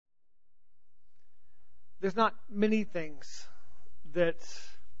There's not many things that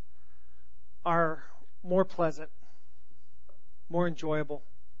are more pleasant, more enjoyable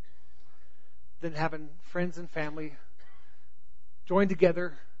than having friends and family joined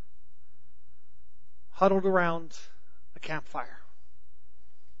together, huddled around a campfire.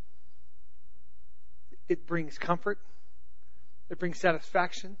 It brings comfort. It brings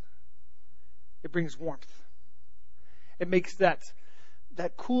satisfaction. It brings warmth. It makes that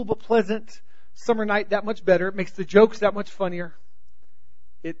cool but pleasant summer night that much better. It makes the jokes that much funnier.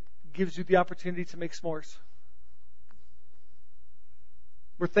 It gives you the opportunity to make s'mores.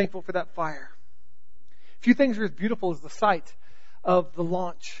 We're thankful for that fire. Few things are as beautiful as the sight of the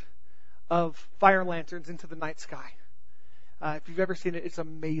launch of fire lanterns into the night sky. If you've ever seen it, it's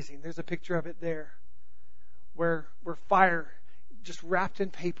amazing. There's a picture of it there where fire, just wrapped in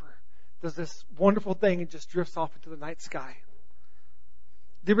paper, does this wonderful thing and just drifts off into the night sky.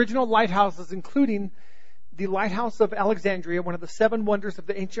 The original lighthouses, including the Lighthouse of Alexandria, one of the 7 wonders of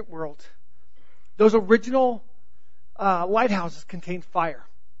the ancient world, those original lighthouses contained fire.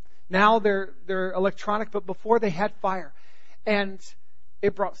 Now they're electronic, but before they had fire. And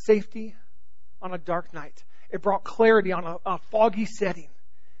it brought safety on a dark night. It brought clarity on a foggy setting.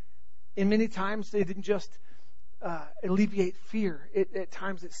 And many times they didn't just alleviate fear. At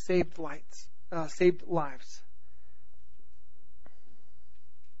times it saved lives.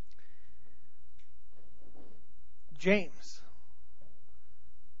 James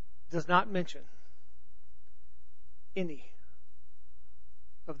does not mention any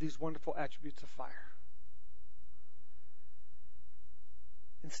of these wonderful attributes of fire.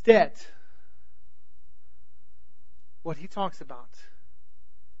 Instead, what he talks about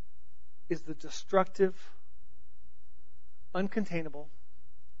is the destructive, uncontainable,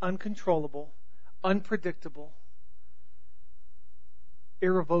 uncontrollable, unpredictable,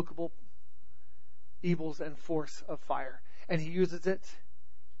 irrevocable evils and force of fire. And he uses it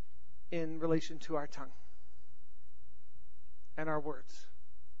in relation to our tongue and our words.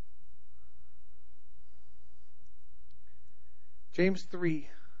 James 3,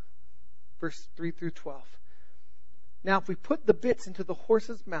 verse 3 through 12. Now, if we put the bits into the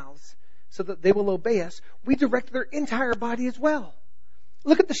horses' mouths so that they will obey us, we direct their entire body as well.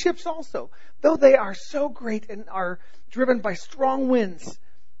 Look at the ships also. Though they are so great and are driven by strong winds,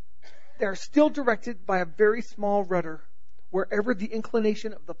 they are still directed by a very small rudder, wherever the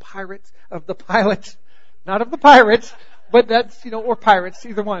inclination of the pilot, not of the pirates, but that's, or pirates,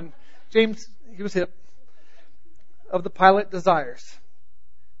 either one. James, he was hip, of the pilot desires.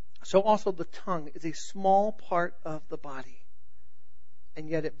 So also the tongue is a small part of the body, and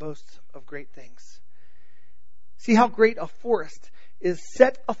yet it boasts of great things. See how great a forest is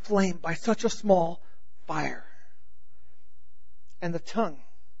set aflame by such a small fire. And the tongue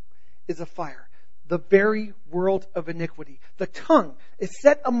is a fire, the very world of iniquity. The tongue is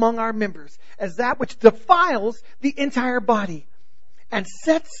set among our members as that which defiles the entire body and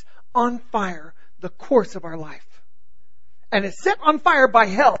sets on fire the course of our life, and is set on fire by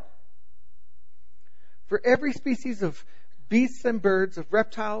hell. For every species of beasts and birds, of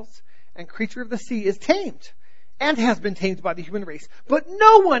reptiles and creature of the sea is tamed and has been tamed by the human race. But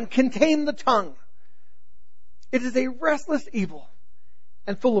no one can tame the tongue. It is a restless evil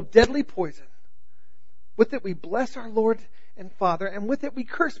and full of deadly poison. With it we bless our Lord and Father, and with it we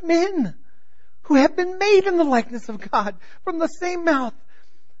curse men who have been made in the likeness of God. From the same mouth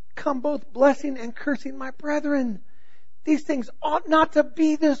come both blessing and cursing. My brethren, these things ought not to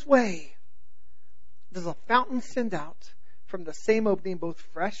be this way. Does a fountain send out from the same opening both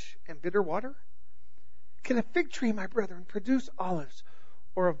fresh and bitter water? Can a fig tree, my brethren, produce olives,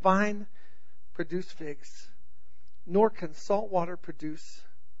 or a vine produce figs? Nor can salt water produce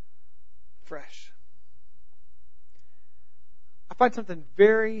fresh. I find something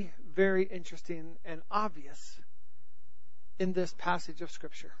very, very interesting and obvious in this passage of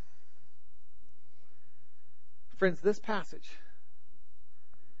Scripture. Friends, this passage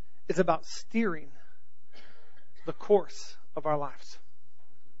is about steering the course of our lives.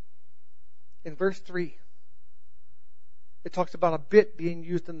 In verse 3, it talks about a bit being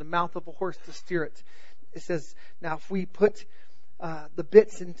used in the mouth of a horse to steer it. It says, now if we put the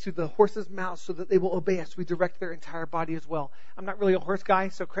bits into the horse's mouth so that they will obey us, we direct their entire body as well. I'm not really a horse guy,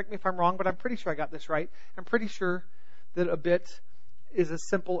 so correct me if I'm wrong, but I'm pretty sure I got this right. I'm pretty sure that a bit is as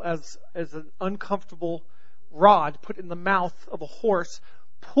simple as an uncomfortable rod put in the mouth of a horse,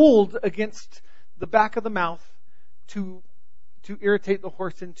 pulled against the back of the mouth to irritate the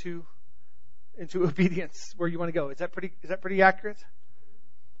horse into obedience where you want to go. Is that pretty accurate?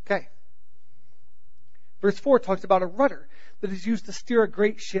 Okay. Verse 4 talks about a rudder that is used to steer a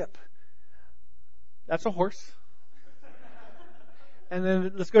great ship. That's a horse. And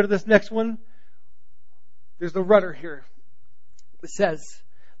then let's go to this next one. There's the rudder here. It says,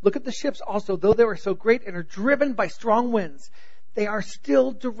 look at the ships also, though they are so great and are driven by strong winds, they are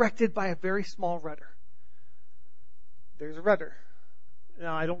still directed by a very small rudder. There's a rudder.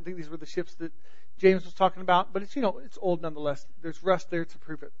 Now, I don't think these were the ships that James was talking about, but it's, it's old nonetheless. There's rust there to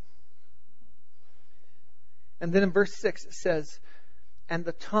prove it. And then in verse 6 it says, and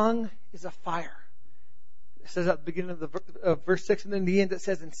the tongue is a fire. It says at the beginning of verse 6, and then in the end it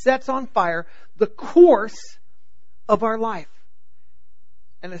says, and sets on fire the course of our life,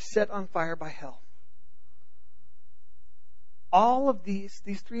 and is set on fire by hell. All of these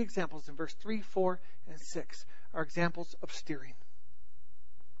three examples in verse 3, 4, and 6 are examples of steering.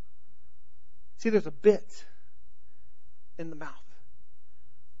 See, there's a bit in the mouth,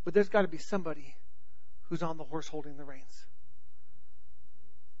 but there's got to be somebody who's on the horse holding the reins.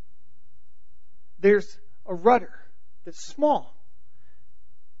 There's a rudder that's small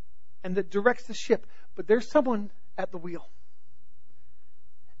and that directs the ship, but there's someone at the wheel.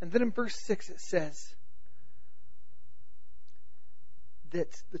 And then in verse 6 it says that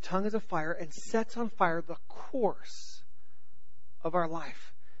the tongue is a fire and sets on fire the course of our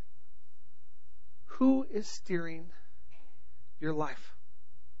life. Who is steering your life?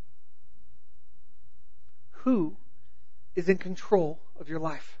 Who is in control of your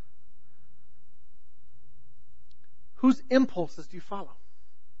life? Whose impulses do you follow?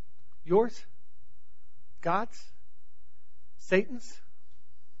 Yours? God's? Satan's?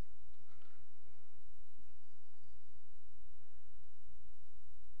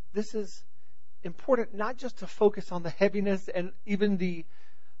 This is important not just to focus on the heaviness and even the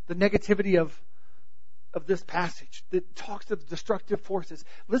negativity of this passage that talks of destructive forces.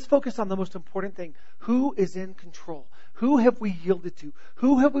 Let's focus on the most important thing. Who is in control? Who have we yielded to?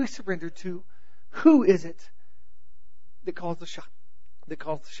 Who have we surrendered to? Who is it that calls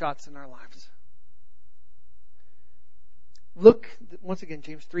the shots in our lives? Look, once again,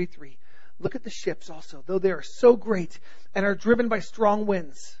 James 3:3. Look at the ships also, though they are so great and are driven by strong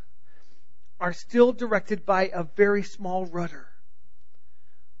winds, are still directed by a very small rudder,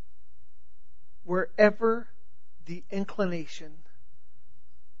 wherever the inclination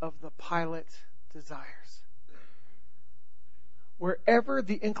of the pilot desires. Wherever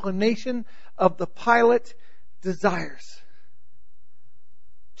the inclination of the pilot desires.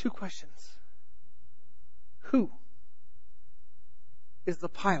 Two questions. Who is the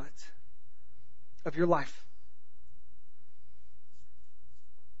pilot of your life?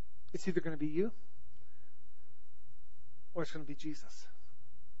 It's either going to be you or it's going to be Jesus.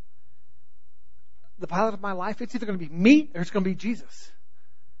 The pilot of my life, it's either going to be me or it's going to be Jesus.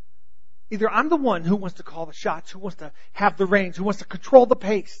 Either I'm the one who wants to call the shots, who wants to have the reins, who wants to control the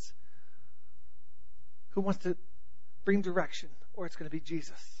pace, who wants to bring direction, or it's going to be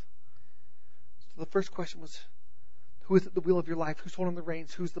Jesus. So the first question was, who is at the wheel of your life? Who's holding the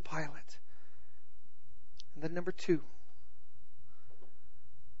reins? Who's the pilot? And then number 2,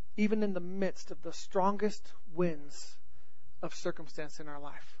 even in the midst of the strongest winds of circumstance in our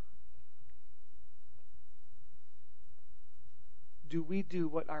life, do we do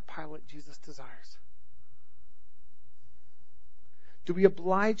what our pilot Jesus desires? Do we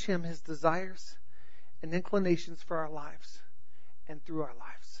oblige him his desires and inclinations for our lives and through our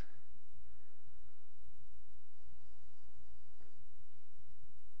lives?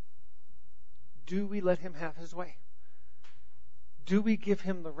 Do we let him have his way? Do we give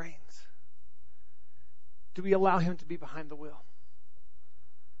him the reins? Do we allow him to be behind the wheel?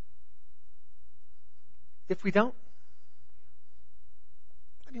 If we don't,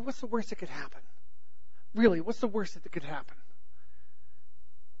 what's the worst that could happen? Really, what's the worst that could happen?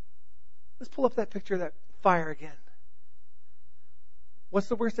 Let's pull up that picture of that fire again. What's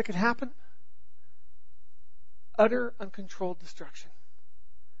the worst that could happen? Utter, uncontrolled destruction.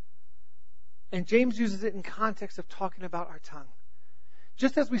 And James uses it in context of talking about our tongue.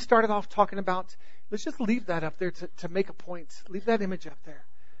 Just as we started off talking about, let's just leave that up there to make a point. Leave that image up there.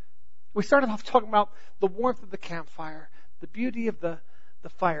 We started off talking about the warmth of the campfire, the beauty of the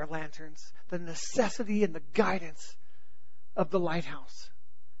fire lanterns, the necessity and the guidance of the lighthouse.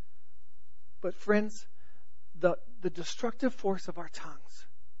 But friends, the destructive force of our tongues,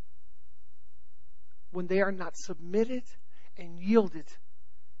 when they are not submitted and yielded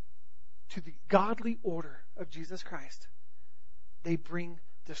to the godly order of Jesus Christ, they bring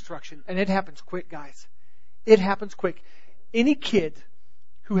destruction. And it happens quick, guys. It happens quick. Any kid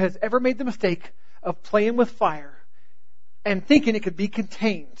who has ever made the mistake of playing with fire and thinking it could be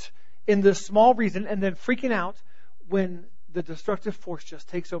contained in this small reason and then freaking out when the destructive force just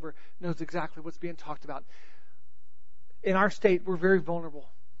takes over, knows exactly what's being talked about. In our state, we're very vulnerable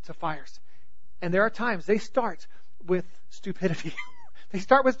to fires. And there are times they start with stupidity. They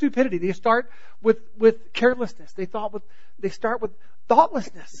start with stupidity. They start with carelessness. They start with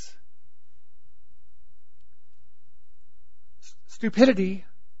thoughtlessness. Stupidity,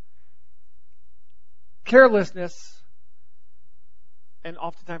 carelessness, and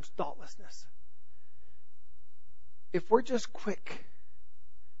oftentimes thoughtlessness. If we're just quick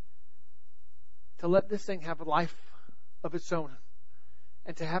to let this thing have a life of its own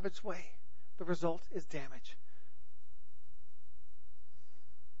and to have its way, the result is damage.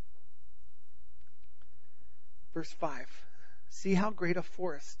 Verse 5. See how great a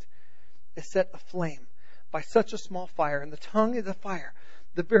forest is set aflame by such a small fire, and the tongue is a fire,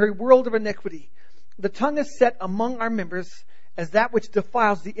 the very world of iniquity. The tongue is set among our members as that which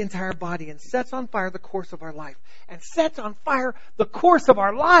defiles the entire body and sets on fire the course of our life. And sets on fire the course of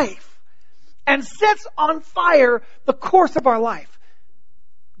our life. And sets on fire the course of our life.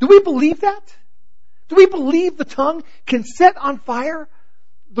 Do we believe that? Do we believe the tongue can set on fire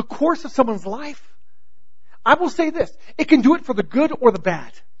the course of someone's life? I will say this. It can do it for the good or the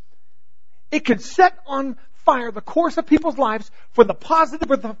bad. It can set on fire the course of people's lives for the positive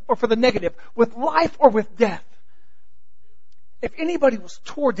or for the negative, with life or with death. If anybody was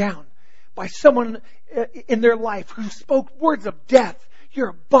torn down by someone in their life who spoke words of death, you're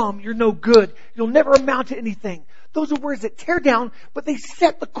a bum, you're no good, you'll never amount to anything. Those are words that tear down, but they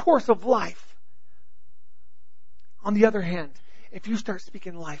set the course of life. On the other hand, if you start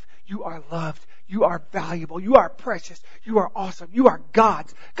speaking life, you are loved, you are valuable, you are precious, you are awesome, you are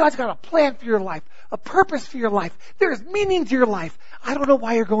God's. God's got a plan for your life, a purpose for your life. There is meaning to your life. I don't know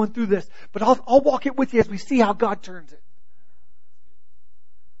why you're going through this, but I'll walk it with you as we see how God turns it.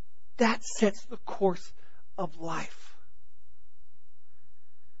 That sets the course of life.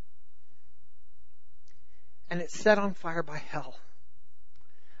 And it's set on fire by hell.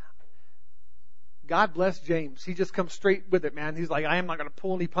 God bless James. He just comes straight with it, man. He's like, I am not going to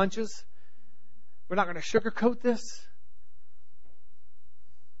pull any punches. We're not going to sugarcoat this.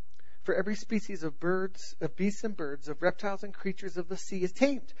 For every species of birds, of beasts and birds, of reptiles and creatures of the sea is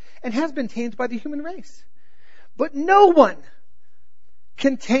tamed and has been tamed by the human race. But no one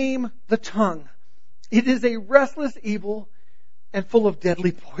can tame the tongue. It is a restless evil and full of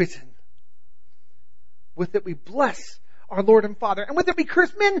deadly poison. With it we bless our Lord and Father, and with it we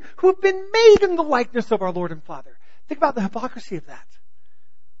curse men who have been made in the likeness of our Lord and Father. Think about the hypocrisy of that.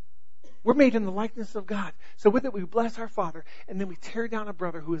 We're made in the likeness of God. So with it we bless our Father, and then we tear down a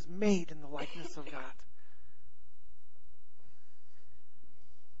brother who is made in the likeness of God.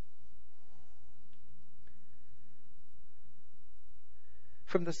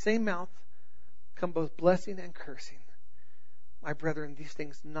 From the same mouth come both blessing and cursing. My brethren, these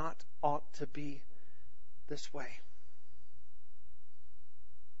things not ought to be this way.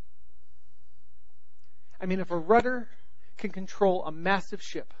 I mean, if a rudder can control a massive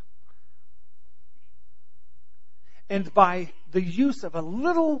ship, and by the use of a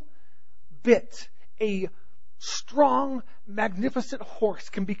little bit, a strong, magnificent horse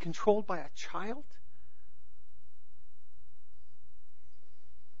can be controlled by a child,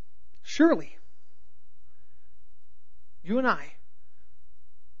 surely you and I,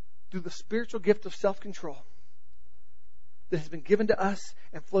 through the spiritual gift of self-control that has been given to us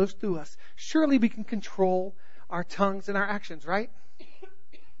and flows through us, surely we can control our tongues and our actions, right?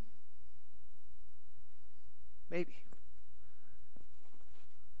 Maybe.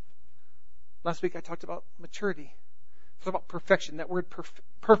 Last week I talked about maturity. I talked about perfection. That word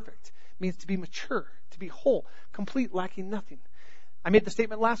perfect means to be mature, to be whole, complete, lacking nothing. I made the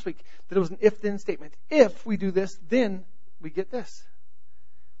statement last week that it was an if-then statement. If we do this, then we get this.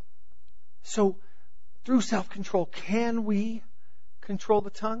 So, through self-control, can we control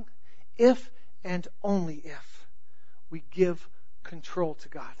the tongue? If and only if we give control to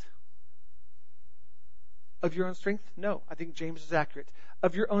God. Of your own strength? No. I think James is accurate.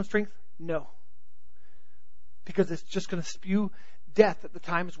 Of your own strength? No. Because it's just going to spew death at the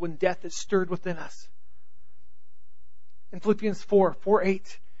times when death is stirred within us. In Philippians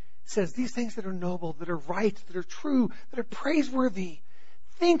 4:8 says, these things that are noble, that are right, that are true, that are praiseworthy,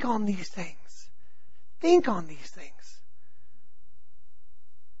 think on these things. Think on these things.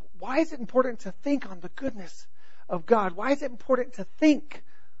 Why is it important to think on the goodness of God? Why is it important to think,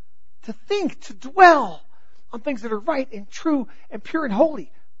 to dwell on things that are right and true and pure and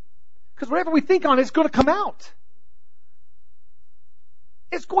holy? Because whatever we think on is going to come out.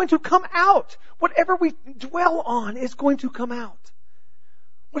 It's going to come out. Whatever we dwell on is going to come out.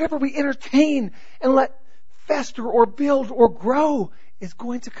 Whatever we entertain and let fester or build or grow is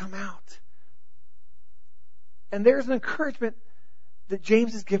going to come out. And there's an encouragement that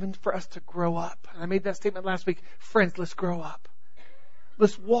James has given for us to grow up. And I made that statement last week. Friends, let's grow up.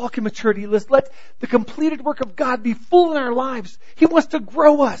 Let's walk in maturity. Let's let the completed work of God be full in our lives. He wants to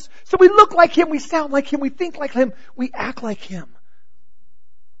grow us. So we look like Him, we sound like Him, we think like Him, we act like Him.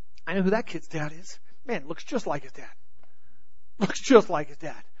 I know who that kid's dad is. Man, looks just like his dad. Looks just like his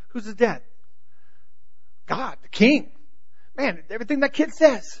dad. Who's his dad? God, the King. Man, everything that kid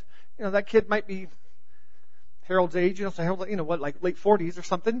says. That kid might be Harold's age, so Harold, like late 40s or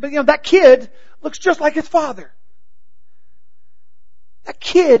something. But, that kid looks just like his father. That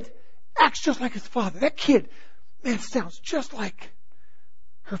kid acts just like his father. That kid, man, sounds just like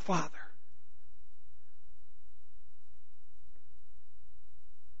her father.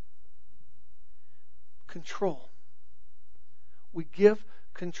 Control. We give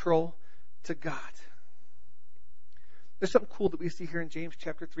control to God. There's something cool that we see here in James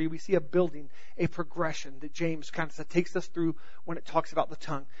chapter 3. We see a building, a progression that James kind of takes us through when it talks about the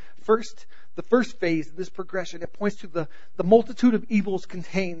tongue. First, the first phase of this progression, it points to the multitude of evils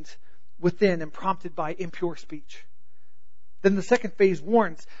contained within and prompted by impure speech. Then the second phase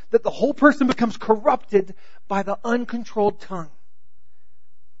warns that the whole person becomes corrupted by the uncontrolled tongue.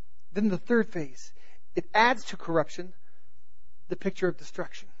 Then the third phase, it adds to corruption the picture of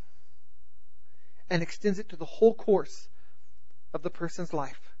destruction and extends it to the whole course of the person's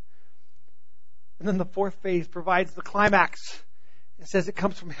life. And then the fourth phase provides the climax. It says it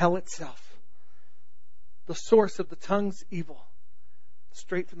comes from hell itself. The source of the tongue's evil,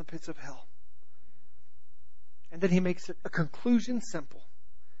 straight from the pits of hell. And then he makes it a conclusion simple.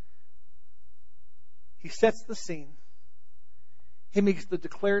 He sets the scene. He makes the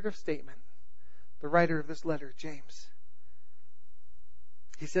declarative statement. The writer of this letter, James.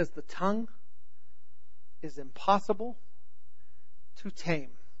 He says the tongue is impossible to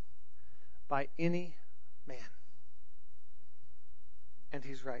tame by any man. And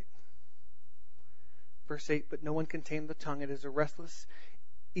he's right. Verse 8, but no one can tame the tongue. It is a restless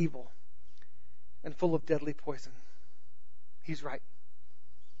evil and full of deadly poison. He's right.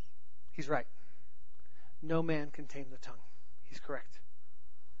 He's right. No man can tame the tongue. He's correct.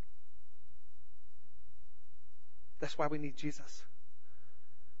 That's why we need Jesus.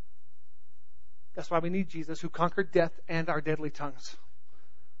 That's why we need Jesus, who conquered death and our deadly tongues.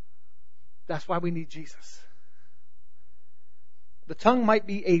 That's why we need Jesus. The tongue might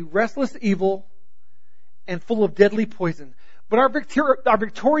be a restless evil and full of deadly poison. But our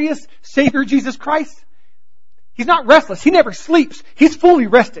victorious Savior, Jesus Christ, He's not restless. He never sleeps. He's fully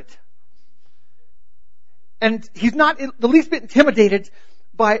rested. And He's not the least bit intimidated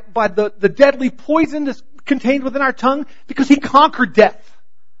by the deadly poison that's contained within our tongue, because He conquered death.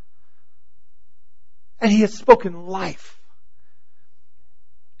 And He has spoken life.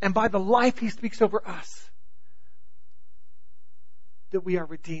 And by the life He speaks over us, that we are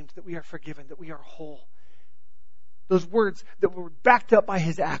redeemed, that we are forgiven, that we are whole. Those words that were backed up by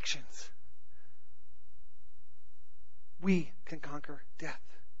His actions. We can conquer death.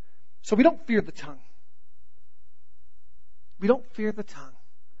 So we don't fear the tongue. We don't fear the tongue.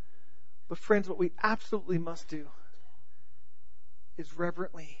 But friends, what we absolutely must do is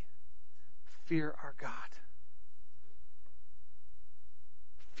reverently fear our God.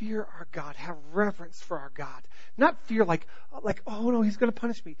 Fear our God. Have reverence for our God. Not fear like, oh no, He's going to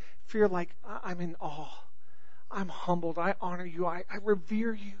punish me. Fear like, I'm in awe. I'm humbled. I honor You. I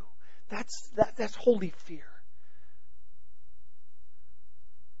revere You. That's holy fear.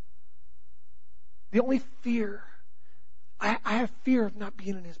 The only fear, I have fear of not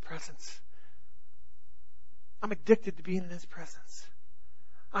being in His presence. I'm addicted to being in His presence.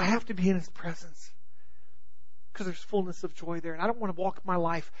 I have to be in His presence because there's fullness of joy there. And I don't want to walk my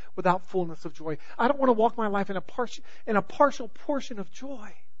life without fullness of joy. I don't want to walk my life in a partial portion of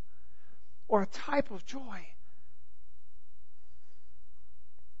joy or a type of joy.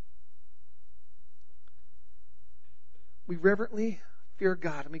 We reverently fear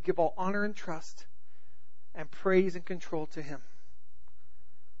God, and we give all honor and trust and praise and control to Him.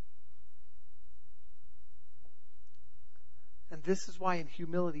 And this is why in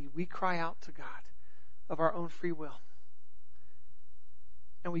humility we cry out to God of our own free will.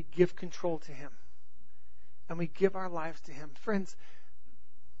 And we give control to Him. And we give our lives to Him. Friends,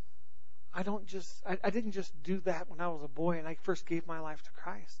 I didn't just do that when I was a boy and I first gave my life to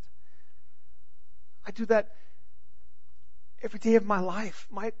Christ. I do that every day of my life.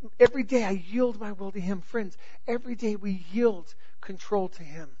 Every day I yield my will to Him. Friends, every day we yield control to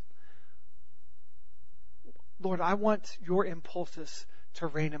Him. Lord, I want Your impulses to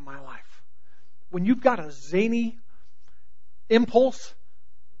reign in my life. when you've got a zany impulse,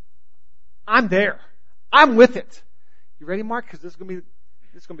 I'm there. I'm with it. You ready, Mark? Because this is going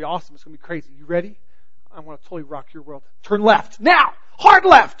to be awesome. It's going to be crazy. You ready? I want to totally rock your world. Turn left. Now! Hard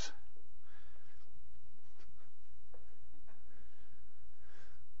left!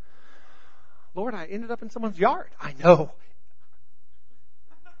 Lord, I ended up in someone's yard. I know.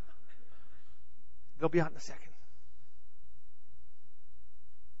 They'll be out in a second.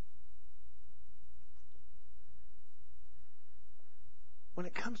 When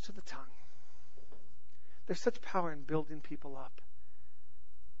it comes to the tongue, there's such power in building people up,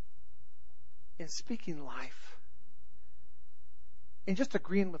 in speaking life, in just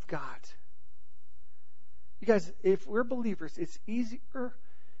agreeing with God. You guys, if we're believers, it's easier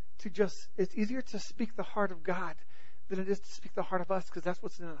to speak the heart of God than it is to speak the heart of us, because that's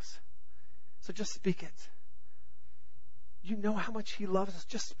what's in us. So just speak it. You know how much He loves us.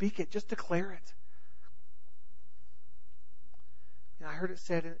 Just speak it. Just declare it. And I heard it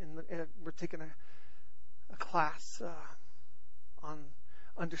said we're taking a class on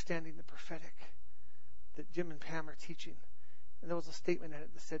understanding the prophetic that Jim and Pam are teaching. And there was a statement in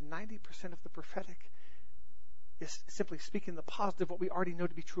it that said 90% of the prophetic is simply speaking the positive, what we already know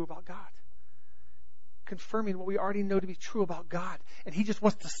to be true about God. Confirming what we already know to be true about God. And He just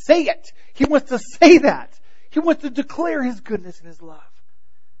wants to say it. He wants to say that. He wants to declare His goodness and His love.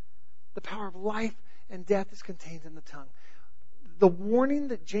 The power of life and death is contained in the tongue. The warning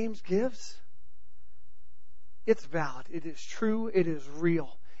that James gives, it's valid. It is true. It is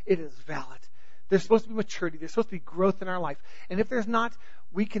real. It is valid. There's supposed to be maturity. There's supposed to be growth in our life. And if there's not,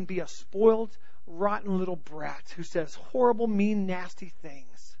 we can be a spoiled, rotten little brat who says horrible, mean, nasty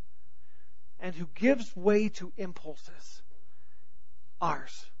things and who gives way to impulses,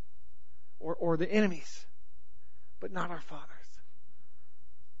 ours or the enemy's, but not our Father's.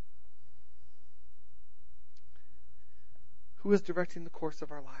 Who is directing the course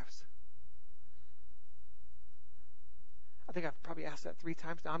of our lives? I think I've probably asked that 3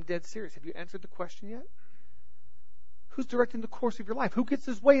 times now. I'm dead serious. Have you answered the question yet? Who's directing the course of your life? Who gets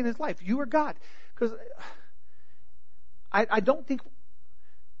His way in His life? You or God? Because I don't think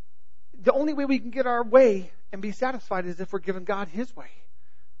the only way we can get our way and be satisfied is if we're giving God His way.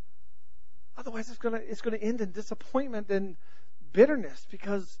 Otherwise, it's gonna end in disappointment and bitterness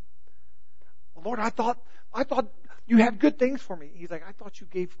because, well, Lord, I thought You had good things for me. He's like, I thought You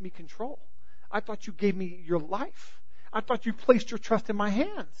gave me control. I thought You gave me Your life. I thought You placed Your trust in my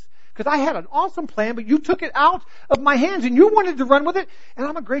hands. Because I had an awesome plan, but You took it out of my hands and You wanted to run with it. And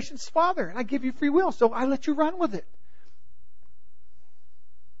I'm a gracious Father and I give You free will, so I let You run with it.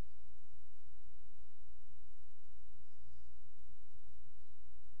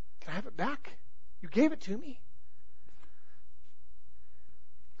 Can I have it back? You gave it to me.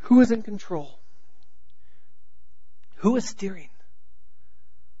 Who is in control? Who is steering?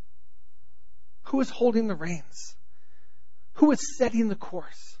 Who is holding the reins? Who is setting the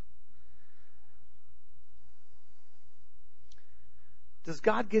course? Does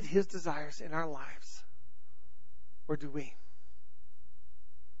God get His desires in our lives? Or do we?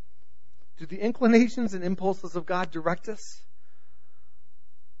 Do the inclinations and impulses of God direct us?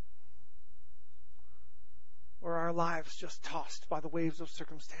 Or are our lives just tossed by the waves of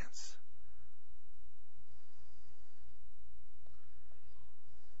circumstance?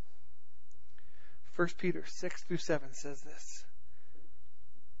 First Peter 6-7 says this.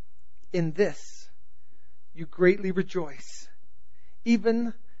 In this you greatly rejoice,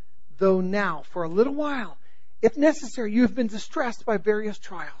 even though now, for a little while, if necessary, you have been distressed by various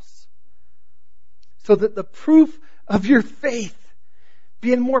trials, so that the proof of your faith,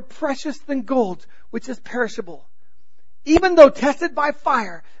 being more precious than gold, which is perishable, even though tested by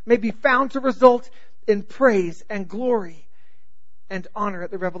fire, may be found to result in praise and glory and honor at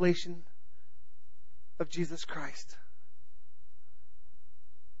the revelation of Jesus Christ.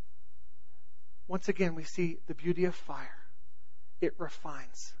 Once again, we see the beauty of fire. It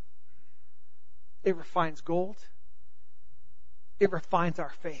refines. It refines gold. It refines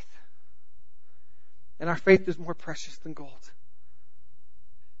our faith. And our faith is more precious than gold.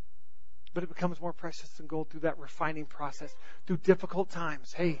 But it becomes more precious than gold through that refining process, through difficult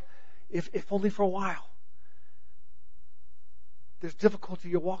times. Hey, if only for a while. There's difficulty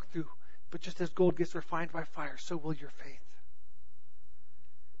you walk through, but just as gold gets refined by fire, so will your faith.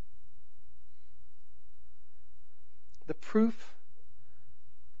 The proof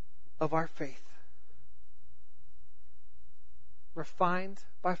of our faith, refined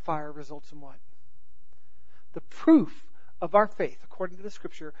by fire, results in what? The proof of our faith, according to the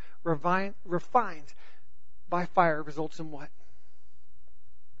Scripture, refined by fire, results in what?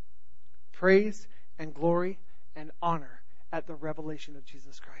 praise and glory and honor at the revelation of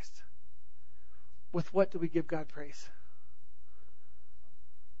Jesus Christ. With what do we give God praise?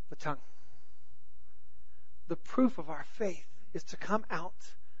 The tongue. The proof of our faith is to come out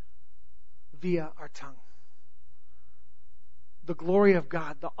via our tongue. The glory of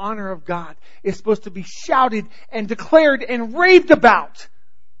God, the honor of God is supposed to be shouted and declared and raved about.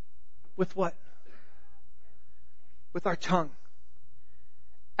 With what? With our tongue.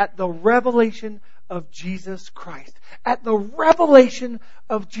 At the revelation of Jesus Christ. At the revelation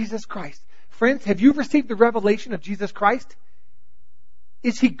of Jesus Christ. Friends, have you received the revelation of Jesus Christ?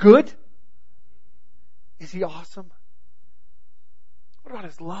 Is He good? Is He awesome? What about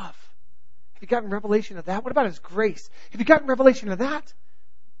His love? Have you gotten revelation of that? What about His grace? Have you gotten revelation of that?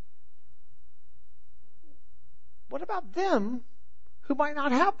 What about them who might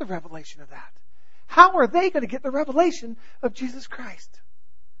not have the revelation of that? How are they going to get the revelation of Jesus Christ?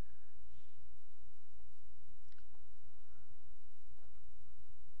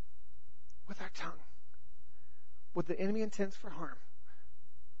 With our tongue. What the enemy intends for harm,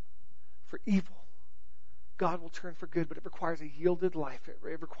 for evil, God will turn for good, but it requires a yielded life.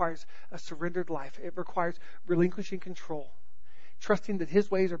 It requires a surrendered life. It requires relinquishing control. Trusting that His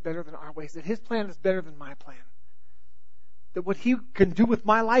ways are better than our ways. That His plan is better than my plan. That what He can do with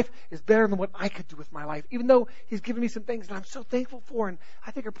my life is better than what I could do with my life. Even though He's given me some things that I'm so thankful for and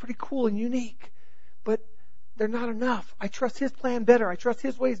I think are pretty cool and unique. But they're not enough. I trust His plan better. I trust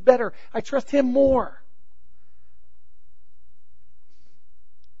His ways better. I trust Him more.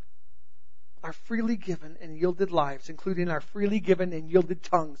 Our freely given and yielded lives, including our freely given and yielded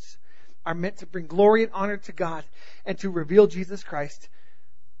tongues, are meant to bring glory and honor to God and to reveal Jesus Christ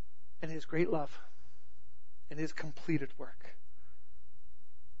and His great love and His completed work.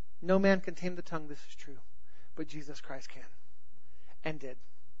 No man can tame the tongue, this is true, but Jesus Christ can and did.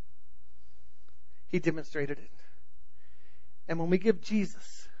 He demonstrated it. And when we give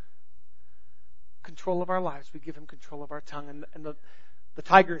Jesus control of our lives, we give Him control of our tongue. And the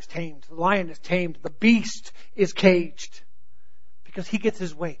tiger is tamed. The lion is tamed. The beast is caged. Because He gets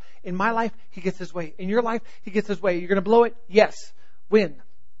His way. In my life, He gets His way. In your life, He gets His way. You're going to blow it? Yes. When?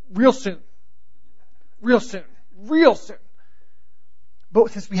 Real soon. Real soon. Real soon.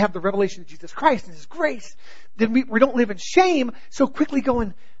 But since we have the revelation of Jesus Christ and His grace, then we don't live in shame so quickly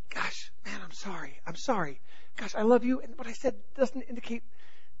going, gosh, man, I'm sorry. I'm sorry. Gosh, I love you. And what I said doesn't indicate,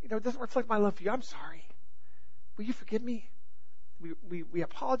 it doesn't reflect my love for you. I'm sorry. Will you forgive me? We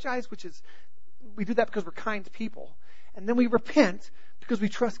apologize, we do that because we're kind people. And then we repent because we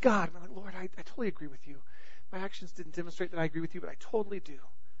trust God. We're like, Lord, I totally agree with you. My actions didn't demonstrate that I agree with you, but I totally do.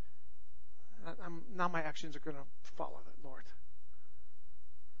 Now my actions are going to follow it, Lord.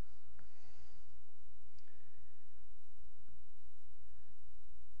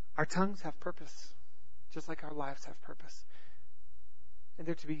 Our tongues have purpose, just like our lives have purpose. And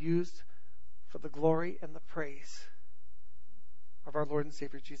they're to be used for the glory and the praise of our Lord and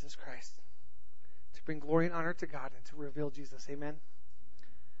Savior Jesus Christ, to bring glory and honor to God and to reveal Jesus. Amen.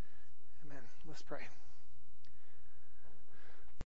 Amen. Let's pray.